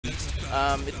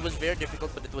It was very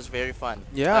difficult, but it was very fun.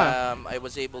 Yeah. I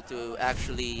was able to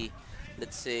actually,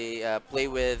 let's say, play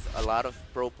with a lot of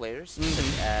pro players,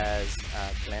 such as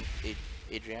Clint,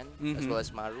 Adrian, as well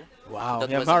as Maru. Wow. So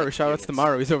that Yeah, was an Maru. Shout outs to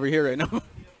Maru. He's over here right now.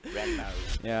 Ren Maru.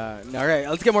 Yeah. All right.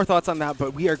 Let's get more thoughts on that.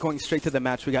 But we are going straight to the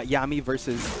match. We got YAMI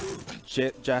versus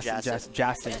Jssn.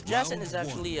 Jssn is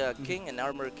actually a king and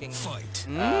armor king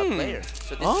player.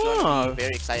 So this is going to be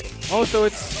very exciting. Oh, so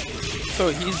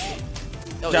he's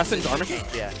Jssn's armor king?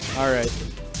 Yeah. All right.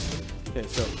 Okay,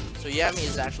 so YAMI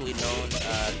is actually known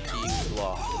to use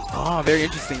Law. oh, very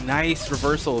interesting. Nice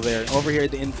reversal there. Over here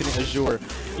at the Infinite Azure.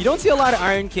 You don't see a lot of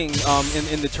Iron King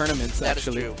in the tournaments, That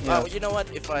actually. is true. Yeah. You know what?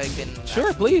 If I can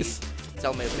Sure, please.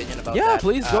 tell my opinion about Yeah, that.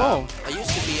 please go. I used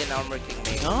to be an armor king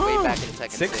main way back in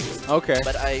Tekken 6. Okay.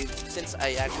 But since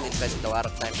I actually invested a lot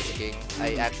of time with King,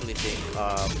 I actually think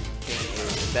King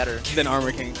is better Then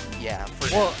Armor King. Yeah.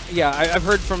 Well, yeah, I've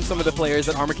heard from some of the players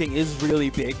that Armor King is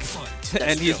really big,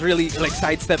 and he's really like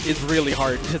sidestep is really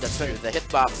hard. That's true. The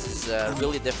hitbox is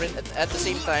really different. At the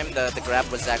same time, the grab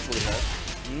was actually more.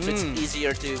 So it's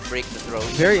easier to break the throw.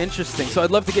 Very interesting. So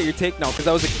I'd love to get your take now, because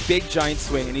that was a big giant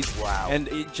swing, and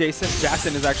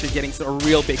Jssn is actually getting some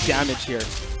real big damage here.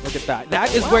 Look at that.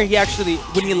 That is where he actually,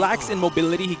 when he lacks in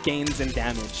mobility, he gains in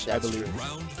damage. I believe.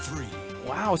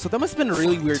 Wow. So that must have been a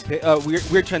really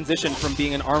weird transition from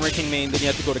being an Armor King main, then you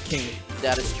had to go to King.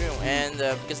 That is true, and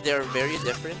because they're very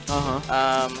different.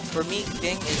 For me,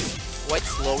 King is quite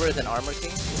slower than Armor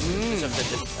King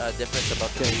because of the difference about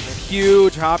the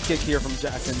huge hop kick here from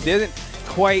Jssn. Didn't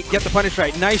quite get the punish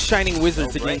right. Nice Shining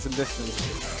Wizard to gain some distance.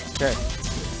 Okay.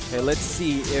 Okay, let's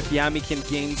see if YAMI can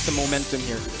gain some momentum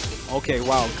here. Okay,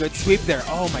 wow. Good sweep there.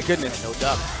 Oh my goodness. No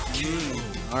doubt.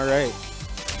 All right.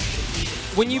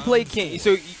 When you play King,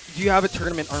 so do you have a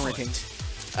tournament Armor King?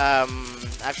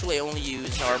 Actually, I only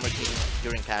use Armor King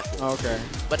during casual. Okay.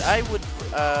 But I would,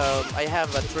 I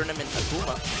have a tournament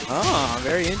Akuma. Oh,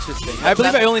 very interesting. I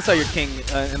believe I only saw your King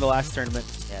in the last tournament.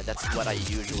 Yeah, that's what I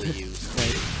usually use.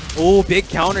 Oh, big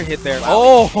counter hit there.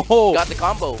 Wow, oh! Got the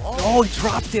combo. Oh, he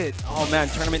dropped it. Oh, man,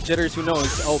 tournament jitters, who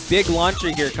knows? Oh, big launcher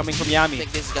here coming from YAMI. I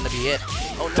think this is going to be it.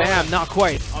 Oh, no. Bam, not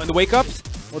quite. Oh, in the wake-ups?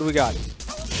 What do we got?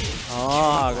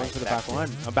 Oh, going for the back one.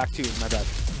 Oh, back two, my bad.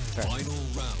 Okay. Final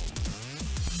round.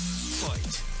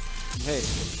 Fight. Hey,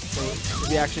 so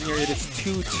the action here, it is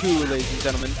 2-2, ladies and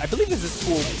gentlemen. I believe this is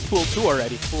pool 2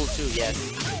 already. Pool 2, yes.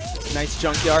 Nice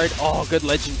junkyard. Oh, good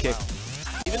legend kick.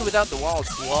 Even without the walls,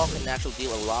 Wall can actually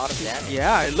deal a lot of damage.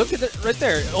 Yeah, look at it right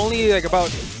there. Only like about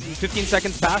 15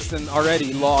 seconds passed and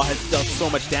already Law has done so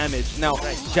much damage. Now,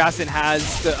 Jssn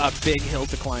has a big hill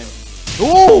to climb.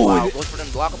 Ooh! Wow, goes for the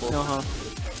unblockable.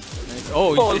 Nice.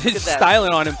 Oh, look he's at that.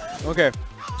 styling on him. Okay.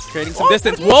 Creating some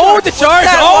distance. Whoa, the charge!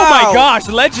 Oh my gosh,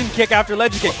 legend kick after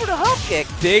legend kick. Go for the hop kick.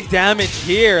 Big damage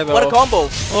here, though. What a combo.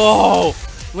 Oh,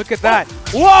 look at that.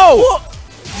 Whoa!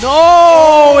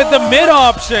 No, with the mid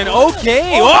option.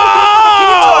 Okay.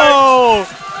 Whoa!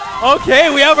 Okay,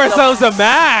 we have ourselves a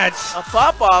match. A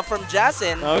pop-off from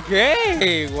Jssn.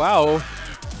 Okay, wow.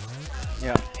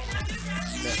 Yeah.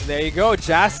 There you go,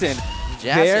 Jssn.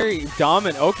 Very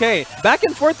dominant. Okay, back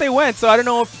and forth they went, so I don't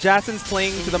know if Jssn's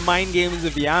playing to the mind games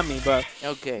of YAMI, but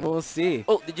we'll see.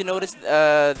 Oh, did you notice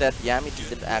that YAMI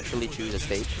didn't actually choose a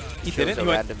stage? He didn't? He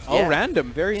random. Oh,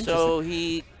 random. Very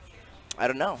interesting. So I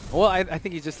don't know. Well, I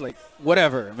think he's just like,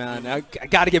 whatever, man. I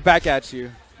got to get back at you.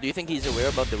 Do you think he's aware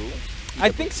about the rules? I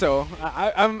think so.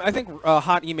 I think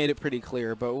Hot E made it pretty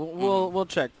clear, but we'll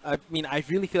check. I mean, I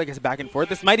really feel like it's back and forth.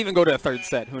 This might even go to a third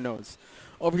set. Who knows?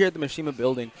 Over here at the Mishima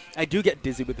building, I do get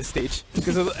dizzy with the stage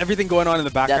because of everything going on in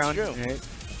the background. That's true. Right?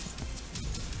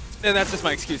 And that's just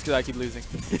my excuse because I keep losing.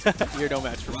 You're no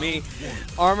match for me.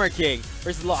 Armor King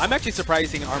versus Law. I'm actually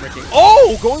surprised seeing an Armor King.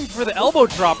 Oh, going for the elbow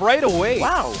drop right away.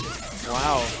 Wow.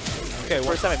 Wow. Okay.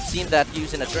 First time I've seen that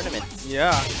used in a tournament.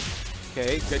 Yeah.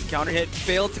 Okay, good counter hit.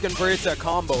 Failed to convert it to a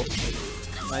combo.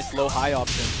 Nice low-high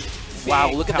option.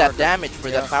 Wow, look at that damage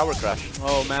for that power crush.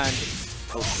 Oh, man.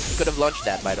 Oh, you could have launched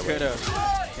that, by the way. Could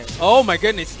have. Okay. Oh, my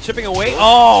goodness. Chipping away.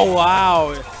 Oh,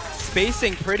 wow.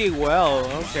 Spacing pretty well.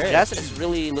 Okay. Jssn is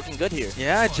really looking good here.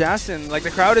 Yeah, Jssn. Like,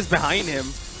 the crowd is behind him.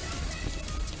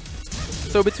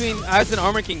 So, as an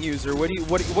Armor King user,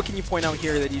 what can you point out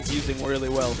here that he's using really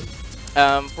well?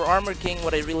 For Armor King,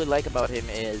 what I really like about him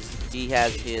is he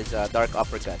has his Dark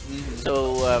Uppercut.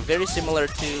 So very similar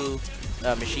to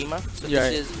Mishima. So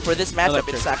for this matchup,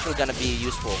 it's actually gonna be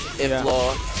useful if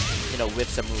Law,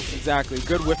 whips a move. Exactly.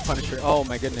 Good whip punisher. Oh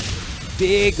my goodness.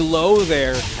 Big low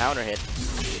there. Counter hit.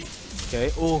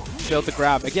 Okay. Oh, failed to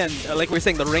grab. Again, like we were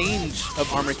saying, the range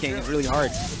of Armor King is really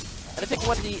hard. And I think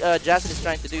what the Jssn is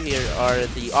trying to do here are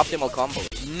the optimal combos.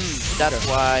 that's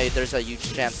why there's a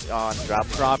huge chance on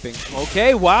dropping.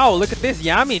 Okay, wow, look at this.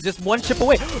 YAMI just one chip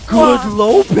away. Good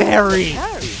low parry.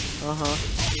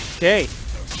 Okay.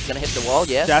 He's gonna hit the wall,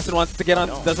 yes. Jssn wants to get on,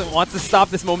 wants to stop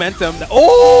this momentum.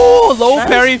 Oh, low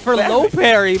parry for low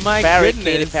parry. My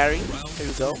goodness. Parry. Here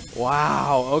we go.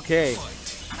 Wow, okay.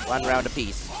 1 round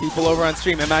apiece. People over on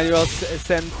stream, Emmanuel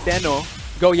Centeno.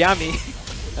 Go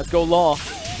YAMI. Let's go Law.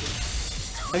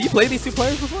 Have you played these two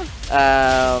players before?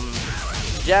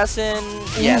 Jssn,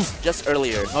 yes, just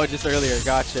earlier. Oh, just earlier,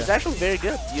 gotcha. It's actually very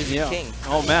good using King.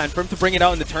 Oh man, for him to bring it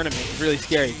out in the tournament is really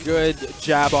scary. Good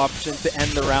jab option to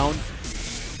end the round.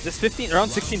 Just around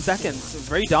 16 seconds,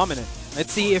 very dominant.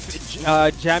 Let's see if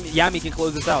YAMI can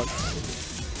close this out.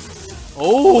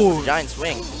 Oh! Giant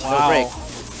swing, wow. No break.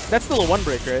 That's still a 1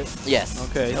 break, right? Yes.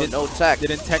 Okay. No tech.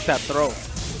 Didn't tech that throw.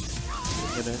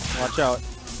 Watch out.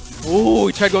 Ooh,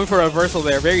 he tried going for a reversal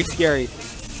there. Very scary.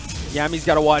 YAMI's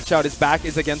got to watch out. His back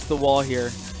is against the wall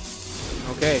here.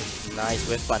 Okay. Nice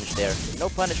whiff punch there. No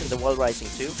punish from the wall rising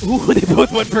too. Ooh, they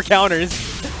both went for counters.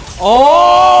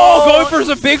 Oh, going for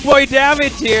some big boy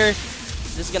damage here.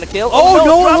 Is this gonna kill? Oh,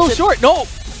 no, a little short. No.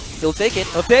 He'll take it.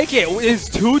 He'll take it. It's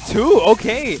 2-2.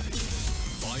 Okay.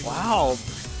 Wow.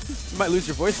 You might lose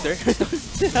your voice there.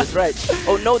 That's right.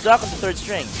 Oh, no dock on the 3rd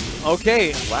string.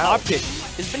 Okay. Wow. Hop kick.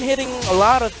 He's been hitting a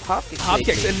lot of hop kicks. Hop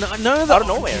kicks, and none of the out of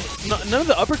nowhere. None of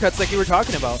the uppercuts like you were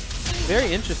talking about.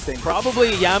 Very interesting.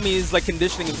 Probably YAMI's like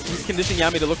conditioning. He's conditioning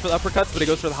YAMI to look for the uppercuts, but he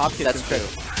goes for the hop kicks. That's instead.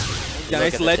 true. Yeah,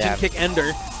 nice legend kick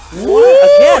ender.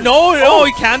 What? Again? No,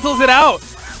 he cancels it out.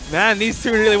 Man, these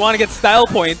two really want to get style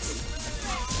points.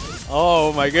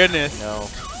 Oh my goodness. No.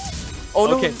 Oh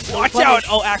no. Okay. Watch out.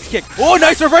 Oh, axe kick. Oh,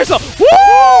 nice reversal.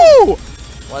 Woo!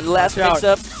 One last mix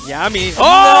up. YAMI.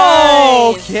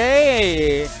 Oh, nice.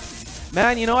 Okay.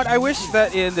 Man, you know what? I wish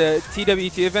that in the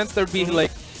TWT events there would be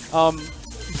like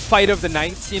fight of the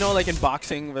nights, you know, like in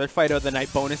boxing, where fight of the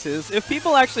night bonuses. If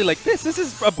people actually like this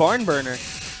is a barn burner.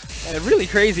 Really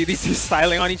crazy, these two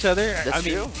styling on each other. That's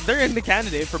true. They're in the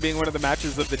candidate for being one of the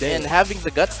matches of the day. And having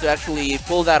the guts to actually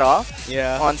pull that off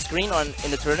on screen in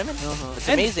the tournament, it's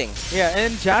amazing. Yeah,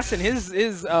 and Jssn,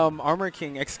 his Armor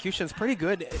King execution is pretty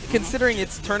good, considering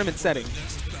its tournament setting.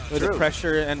 With the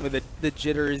pressure and with the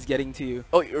jitters getting to you.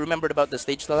 Oh, you remembered about the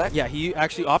stage select? Yeah, he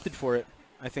actually opted for it.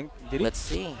 I think. Did he? Let's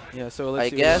see. Yeah, so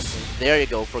let's see. I guess. There you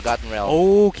go, Forgotten Realm.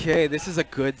 Okay, this is a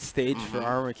good stage for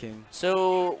Armor King.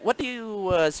 So, what do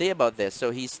you say about this? So,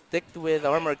 he sticked with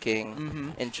Armor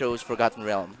King and chose Forgotten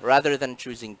Realm rather than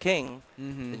choosing King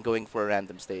and going for a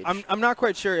random stage. I'm not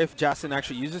quite sure if Jssn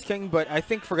actually uses King, but I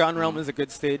think Forgotten Realm is a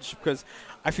good stage because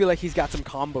I feel like he's got some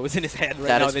combos in his head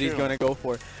right now that he's going to go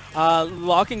for.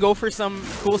 Law can go for some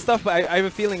cool stuff, but I have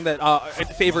a feeling that it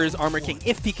favors Armor King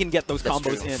if he can get those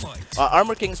combos in.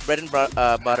 Armor King's bread and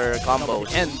butter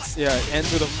combos.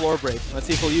 Ends with a floor break. Let's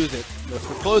see if he'll use it.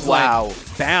 Clothesline. Wow.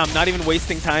 Bam, not even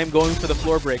wasting time going for the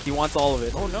floor break. He wants all of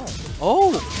it. Oh, no.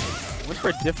 Oh, went for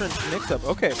a different mix-up.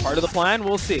 Okay, part of the plan.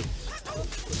 We'll see.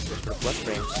 Plus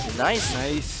frames. Nice.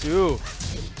 Nice. Ooh.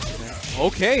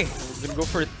 Okay. Gonna go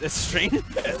for a string.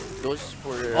 Goes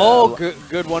for. Oh,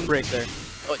 good one break there.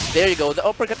 Oh, there you go. The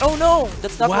uppercut. Oh no,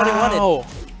 that's not what I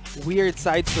wanted. Weird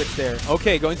side switch there.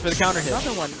 Okay, going for the counter hit.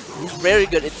 Another one. He's very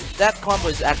good. That combo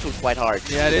is actually quite hard.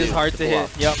 Yeah, it is hard to hit.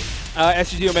 Yep.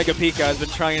 SGD Omega Pika has been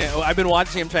trying it. I've been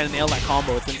watching him trying to nail that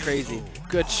combo. It's been crazy.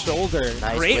 Good shoulder.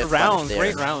 Nice great round.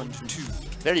 Great round.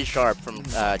 Very sharp from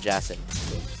Jssn.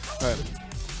 All right.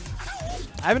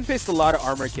 I haven't faced a lot of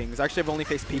Armor Kings. Actually, I've only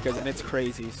faced Pika's, and it's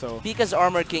crazy. So Pika's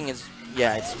Armor King is,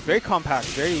 it's very compact,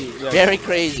 very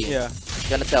crazy. Yeah,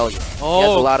 gonna tell you. He has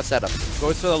a lot of setups.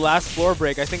 Goes for the last floor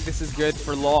break. I think this is good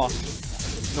for Law.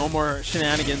 No more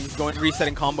shenanigans.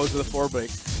 Resetting combos with a floor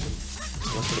break.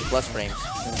 Goes for the plus frames.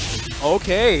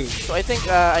 Okay. So I think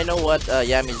I know what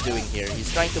YAMI's doing here.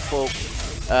 He's trying to poke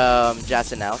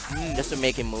Jssn out just to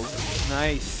make him move.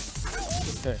 Nice.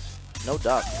 Okay. No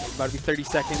duck. About to be 30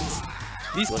 seconds.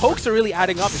 These pokes are really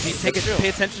adding up if you pay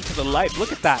attention to the life.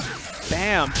 Look at that.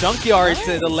 Bam. Junkyard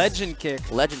to the legend kick.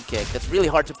 Legend kick. That's really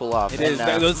hard to pull off. It is.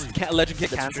 Those legend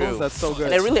kick cancels. That's so good.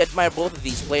 And I really admire both of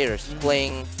these players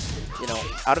playing,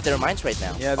 out of their minds right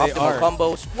now. Yeah, they are.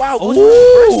 Combos. Wow.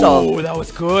 Oh, that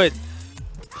was good.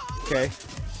 Okay.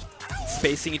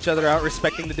 Spacing each other out,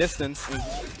 respecting the distance.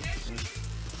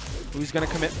 Who's going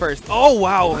to commit first? Oh,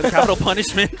 wow. Capital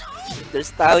punishment. They're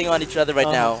styling on each other right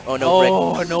now. Oh, no break.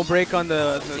 Oh, no break on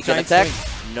the giant tech?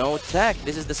 swing. No tech.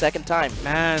 This is the second time.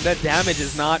 Man, that damage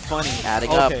is not funny.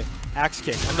 Adding up. Axe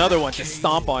kick. Another one. Just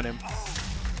stomp on him.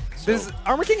 Does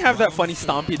Armor King have that funny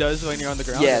stomp he does when you're on the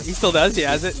ground? Yes. He still does? He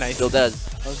has it? Nice. Still does.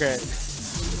 Okay.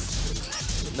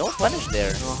 No punish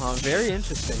there. Very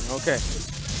interesting. Okay.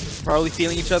 Probably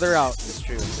feeling each other out. That's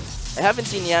true. I haven't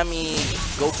seen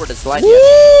YAMI go for the slide Woo!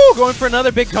 yet. Going for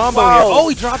another big combo Wow. here. Oh,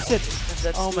 he drops it.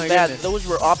 That's Oh too my bad. goodness. Those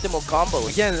were optimal combos.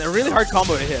 Again, a really hard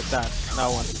combo to hit that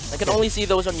one. I can only see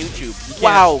those on YouTube. can't.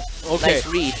 Wow. Okay. Nice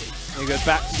read. He goes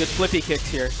back, good flippy kicks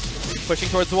here. Pushing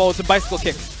towards the wall with some bicycle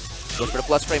kicks. Goes for the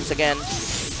plus frames again.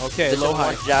 Okay, Doesn't low high.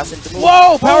 want Jssn to move.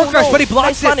 Whoa, power Oh, crush, no. but he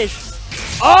blocks Nice it. punish.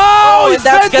 Oh, he and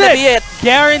that's sends gonna it. be it.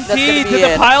 Guaranteed That's to gonna be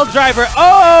the it. pile driver.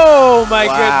 Oh my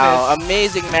Wow, goodness.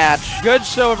 amazing match. Good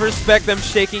show of respect, them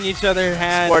shaking each other's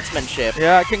hands. Sportsmanship.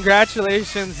 Yeah,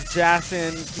 congratulations,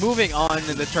 Jssn. Moving on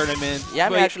in the tournament.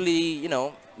 YAMI Wait, actually,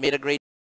 made a great